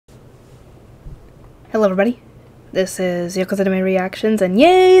Hello everybody, this is Yoko's Anime Reactions, and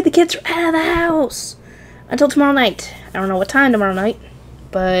yay, the kids are out of the house! Until tomorrow night. I don't know what time tomorrow night,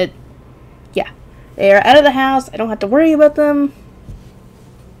 but yeah. They are out of the house, I don't have to worry about them,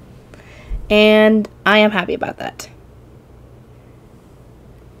 and I am happy about that.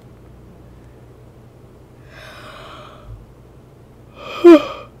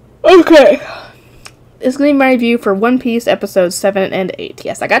 Okay. This is going to be my review for One Piece episodes 7 and 8.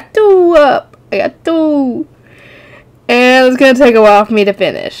 Yes, I got two up. And it's going to take a while for me to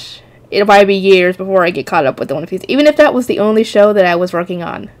finish. It'll probably be years before I get caught up with the One Piece. Even if that was the only show that I was working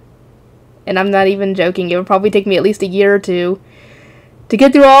on. And I'm not even joking. It would probably take me at least a year or two to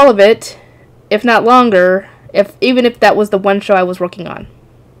get through all of it. If not longer. Even if that was the one show I was working on.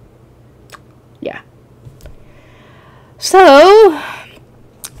 Yeah. So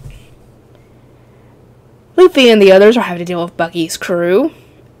Luffy and the others are having to deal with Buggy's crew,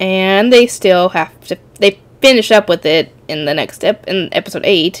 and they still have to. They finish up with it in the next in episode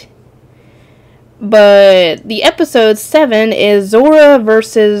 8. But the episode 7 is Zora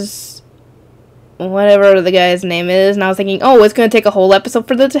versus whatever the guy's name is, and I was thinking, oh, it's going to take a whole episode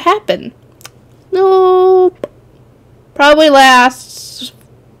for that to happen. Nope. Probably lasts,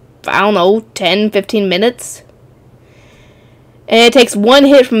 I don't know, 10-15 minutes. And it takes one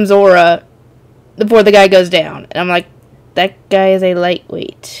hit from Zora before the guy goes down. And I'm like, that guy is a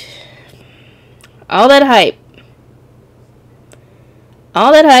lightweight. All that hype,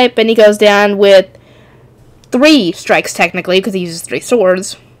 and he goes down with 3 strikes, technically, because he uses 3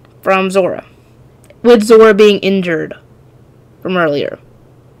 swords, from Zora. With Zora being injured from earlier.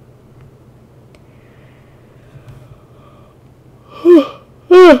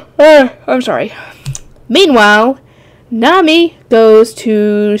 I'm sorry. Meanwhile, Nami goes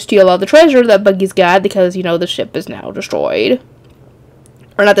to steal all the treasure that Buggy's got because, you know, the ship is now destroyed.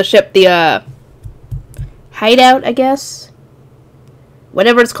 Or not the ship, the, hideout, I guess.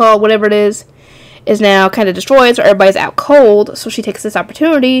 Whatever it's called, whatever it is now kind of destroyed, so everybody's out cold, so she takes this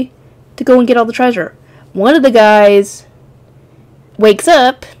opportunity to go and get all the treasure. One of the guys wakes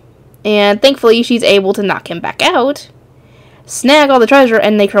up, and thankfully she's able to knock him back out, snag all the treasure,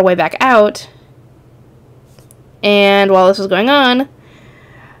 and make her way back out. And while this is going on,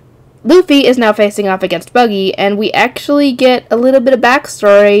 Luffy is now facing off against Buggy, and we actually get a little bit of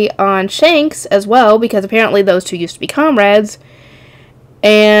backstory on Shanks as well, because apparently those two used to be comrades.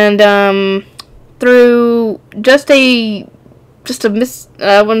 And through I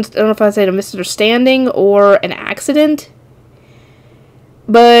don't know if I said a misunderstanding or an accident,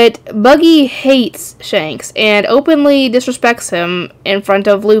 but Buggy hates Shanks and openly disrespects him in front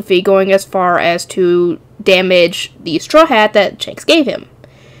of Luffy, going as far as to damage the straw hat that Shanks gave him.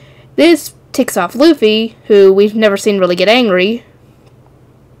 This ticks off Luffy, who we've never seen really get angry.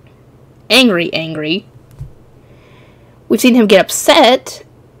 Angry. We've seen him get upset,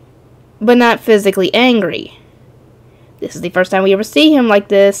 but not physically angry. This is the first time we ever see him like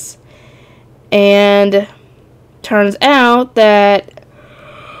this, and turns out that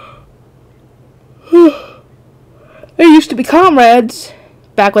they used to be comrades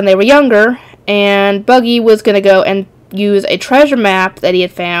back when they were younger, and Buggy was going to go and use a treasure map that he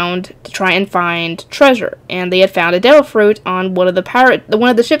had found to try and find treasure. And they had found a devil fruit on one of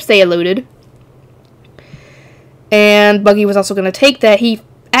the ships they eluded. And Buggy was also going to take that. He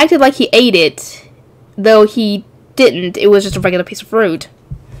acted like he ate it, though he didn't. It was just a regular piece of fruit.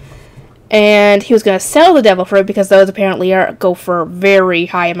 And he was going to sell the devil fruit because those apparently go for very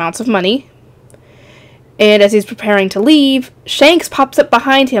high amounts of money. And as he's preparing to leave, Shanks pops up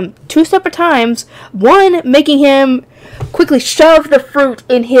behind him 2 separate times, one making him quickly shove the fruit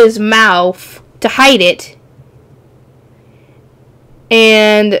in his mouth to hide it.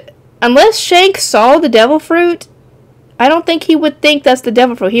 And unless Shanks saw the devil fruit, I don't think he would think that's the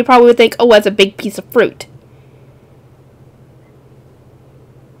devil fruit. He probably would think, oh, that's a big piece of fruit.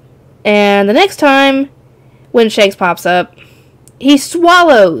 And the next time, when Shanks pops up, he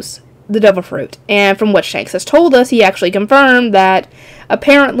swallows the devil fruit. And from what Shanks has told us, he actually confirmed that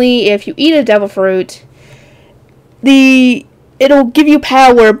apparently if you eat a devil fruit, it'll give you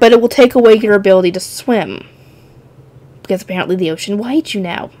power, but it will take away your ability to swim. Because apparently the ocean will hate you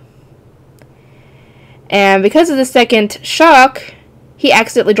now. And because of the second shock, he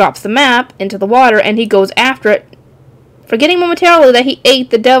accidentally drops the map into the water, and he goes after it, forgetting momentarily that he ate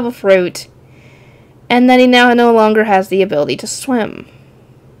the devil fruit, and that he now no longer has the ability to swim.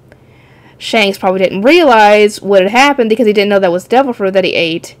 Shanks probably didn't realize what had happened because he didn't know that was devil fruit that he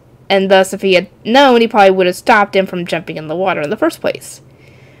ate, and thus if he had known, he probably would have stopped him from jumping in the water in the first place.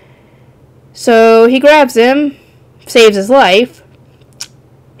 So he grabs him, saves his life,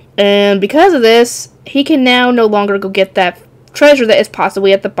 And because of this, he can now no longer go get that treasure that is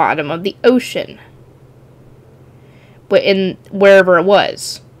possibly at the bottom of the ocean. But in wherever it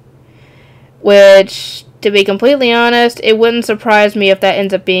was. Which, to be completely honest, it wouldn't surprise me if that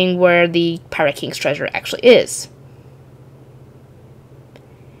ends up being where the Pirate King's treasure actually is.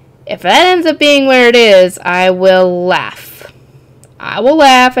 If that ends up being where it is, I will laugh. I will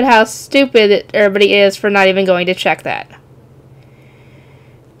laugh at how stupid everybody is for not even going to check that.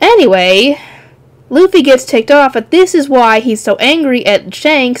 Anyway, Luffy gets ticked off, but this is why he's so angry at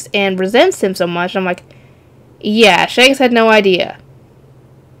Shanks and resents him so much. I'm like, yeah, Shanks had no idea.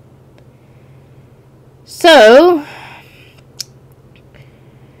 So,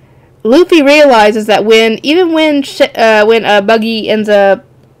 Luffy realizes that when Buggy ends up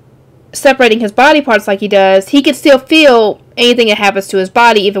separating his body parts like he does, he can still feel anything that happens to his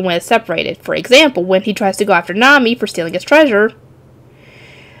body even when it's separated. For example, when he tries to go after Nami for stealing his treasure,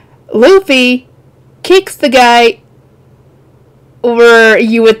 Luffy kicks the guy where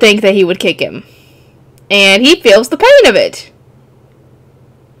you would think that he would kick him. And he feels the pain of it.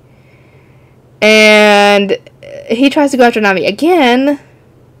 And he tries to go after Nami again,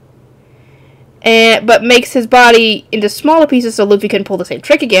 but makes his body into smaller pieces so Luffy can pull the same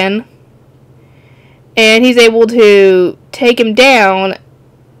trick again. And he's able to take him down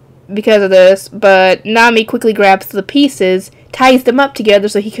because of this, but Nami quickly grabs the pieces, ties them up together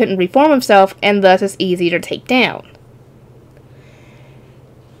so he couldn't reform himself, and thus it's easier to take down.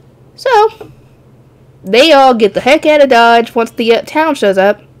 So, they all get the heck out of Dodge once the town shows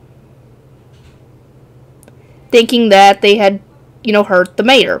up, thinking that they had, hurt the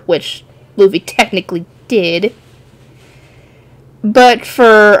mayor, which Luffy technically did, but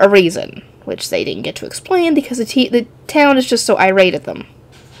for a reason, which they didn't get to explain because the town is just so irate at them.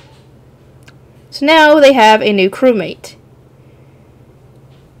 So now they have a new crewmate.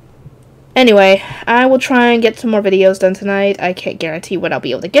 Anyway, I will try and get some more videos done tonight. I can't guarantee what I'll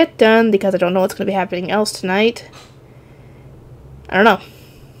be able to get done because I don't know what's going to be happening else tonight. I don't know.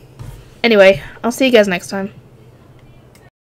 Anyway, I'll see you guys next time.